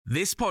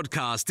This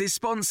podcast is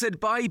sponsored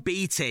by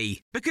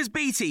BT, because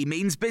BT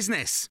means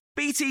business.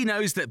 BT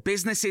knows that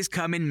businesses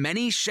come in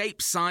many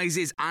shapes,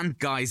 sizes and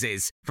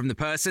guises, from the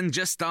person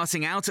just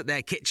starting out at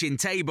their kitchen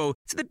table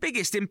to the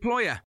biggest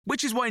employer,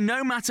 which is why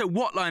no matter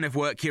what line of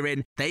work you're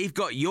in, they've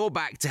got your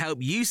back to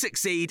help you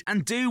succeed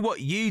and do what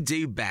you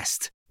do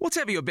best.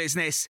 Whatever your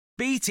business,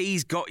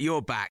 BT's got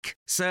your back.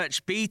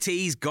 Search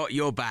BT's got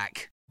your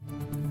back.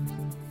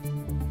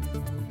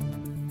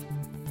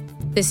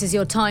 This is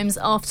your Times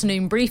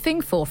afternoon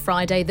briefing for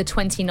Friday the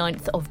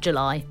 29th of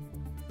July.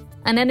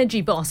 An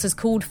energy boss has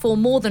called for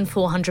more than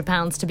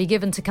 £400 to be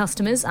given to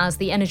customers as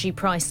the energy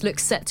price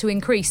looks set to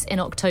increase in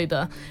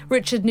October.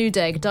 Richard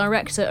Newdegg,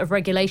 Director of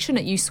Regulation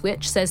at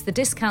Uswitch, says the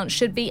discount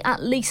should be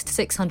at least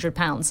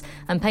 £600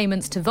 and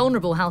payments to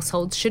vulnerable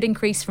households should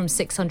increase from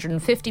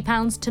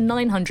 £650 to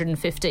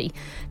 £950.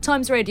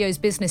 Times Radio's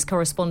business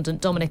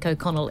correspondent Dominic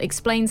O'Connell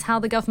explains how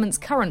the government's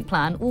current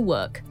plan will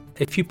work.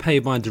 If you pay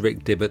by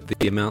direct debit,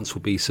 the amounts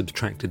will be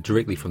subtracted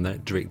directly from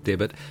that direct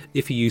debit.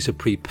 If you use a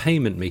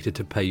prepayment meter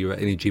to pay your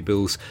energy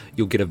bills,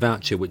 you'll get a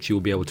voucher which you'll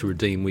be able to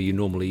redeem where you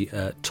normally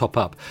top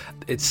up.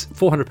 It's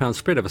 £400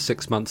 spread over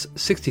 6 months,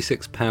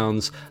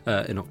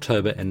 £66 in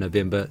October and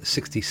November,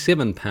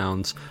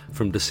 £67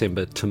 from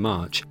December to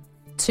March.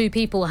 2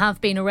 people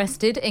have been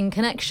arrested in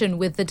connection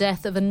with the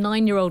death of a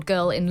 9-year-old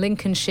girl in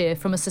Lincolnshire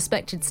from a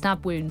suspected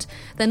stab wound.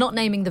 They're not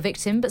naming the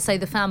victim, but say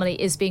the family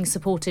is being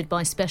supported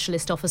by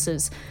specialist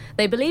officers.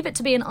 They believe it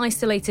to be an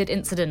isolated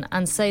incident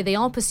and say they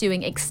are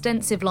pursuing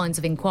extensive lines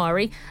of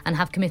inquiry and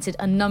have committed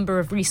a number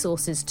of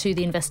resources to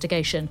the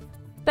investigation.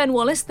 Ben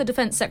Wallace, the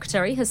Defence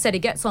Secretary, has said he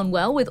gets on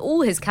well with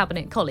all his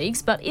cabinet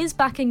colleagues but is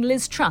backing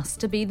Liz Truss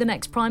to be the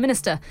next Prime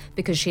Minister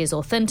because she is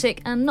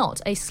authentic and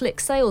not a slick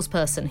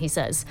salesperson, he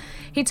says.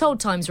 He told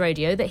Times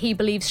Radio that he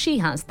believes she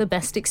has the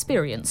best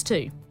experience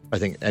too. I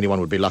think anyone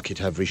would be lucky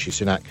to have Rishi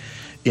Sunak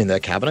in their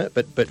cabinet,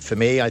 but for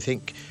me, I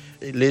think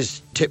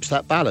Liz tips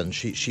that balance.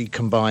 She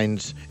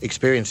combines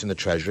experience in the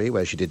Treasury,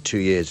 where she did 2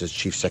 years as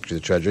Chief Secretary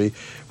of the Treasury,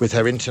 with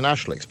her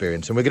international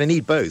experience. And we're going to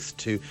need both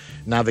to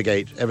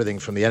navigate everything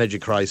from the energy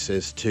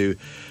crisis to,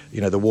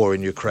 the war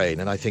in Ukraine.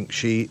 And I think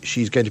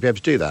she's going to be able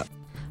to do that.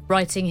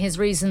 Writing his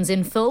reasons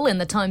in full in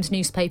the Times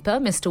newspaper,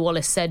 Mr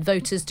Wallace said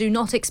voters do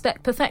not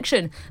expect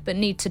perfection, but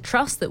need to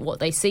trust that what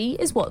they see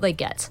is what they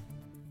get.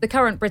 The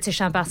current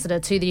British ambassador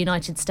to the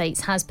United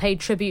States has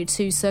paid tribute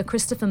to Sir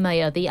Christopher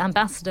Mayer, the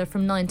ambassador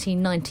from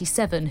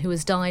 1997, who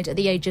has died at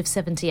the age of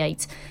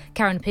 78.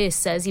 Karen Pierce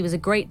says he was a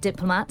great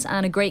diplomat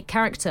and a great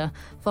character,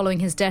 following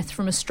his death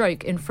from a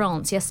stroke in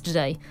France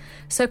yesterday.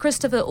 Sir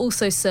Christopher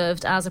also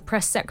served as a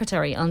press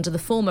secretary under the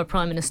former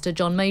Prime Minister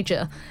John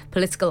Major.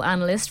 Political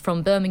analyst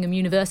from Birmingham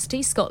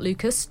University, Scott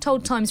Lucas,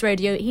 told Times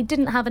Radio he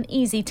didn't have an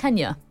easy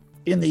tenure.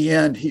 In the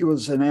end, he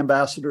was an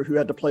ambassador who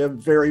had to play a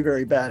very,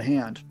 very bad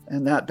hand.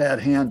 And that bad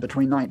hand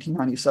between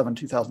 1997 and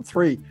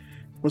 2003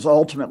 was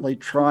ultimately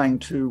trying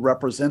to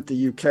represent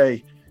the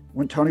UK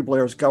when Tony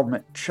Blair's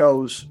government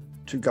chose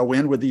to go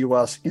in with the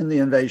US in the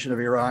invasion of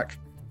Iraq.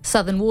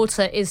 Southern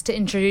Water is to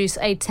introduce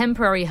a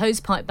temporary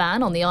hosepipe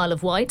ban on the Isle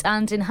of Wight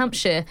and in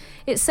Hampshire.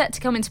 It's set to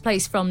come into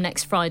place from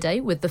next Friday,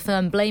 with the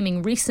firm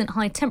blaming recent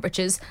high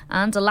temperatures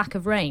and a lack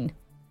of rain.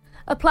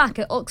 A plaque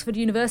at Oxford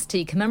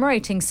University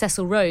commemorating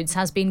Cecil Rhodes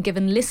has been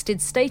given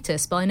listed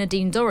status by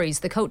Nadine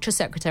Dorries, the Culture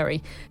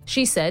Secretary.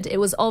 She said it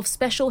was of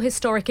special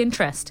historic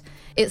interest.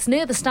 It's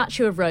near the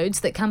statue of Rhodes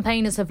that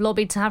campaigners have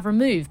lobbied to have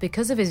removed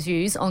because of his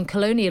views on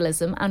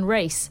colonialism and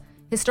race.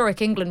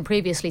 Historic England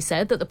previously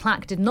said that the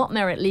plaque did not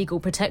merit legal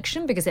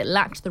protection because it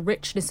lacked the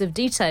richness of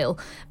detail,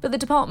 but the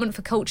Department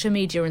for Culture,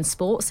 Media and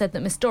Sport said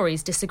that Ms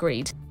Dorries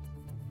disagreed.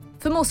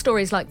 For more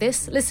stories like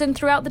this, listen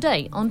throughout the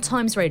day on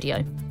Times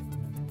Radio.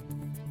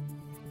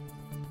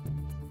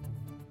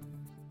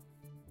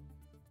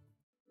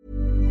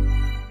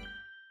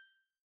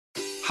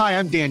 Hi,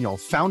 I'm Daniel,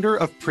 founder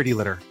of Pretty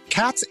Litter.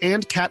 Cats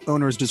and cat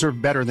owners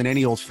deserve better than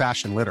any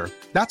old-fashioned litter.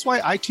 That's why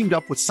I teamed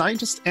up with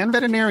scientists and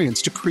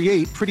veterinarians to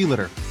create Pretty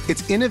Litter.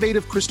 Its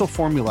innovative crystal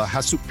formula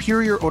has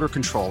superior odor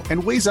control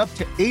and weighs up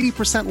to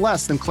 80%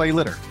 less than clay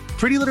litter.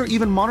 Pretty Litter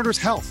even monitors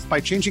health by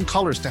changing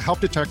colors to help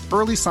detect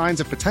early signs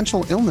of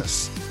potential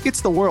illness. It's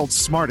the world's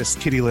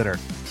smartest kitty litter.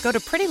 Go to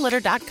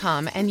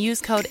prettylitter.com and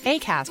use code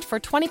ACAST for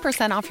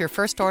 20% off your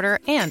first order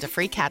and a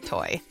free cat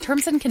toy.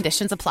 Terms and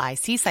conditions apply.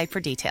 See site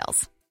for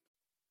details.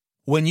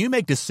 When you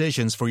make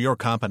decisions for your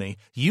company,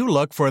 you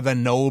look for the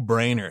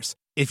no-brainers.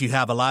 If you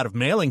have a lot of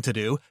mailing to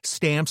do,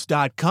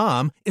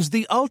 Stamps.com is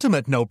the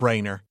ultimate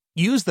no-brainer.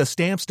 Use the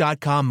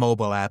Stamps.com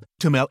mobile app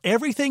to mail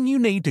everything you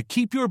need to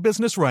keep your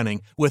business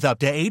running with up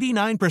to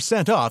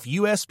 89% off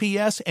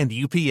USPS and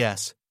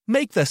UPS.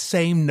 Make the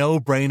same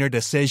no-brainer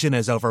decision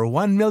as over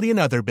 1 million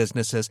other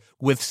businesses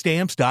with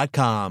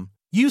Stamps.com.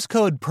 Use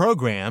code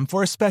PROGRAM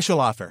for a special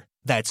offer.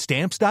 That's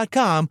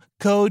Stamps.com,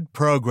 code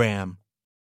PROGRAM.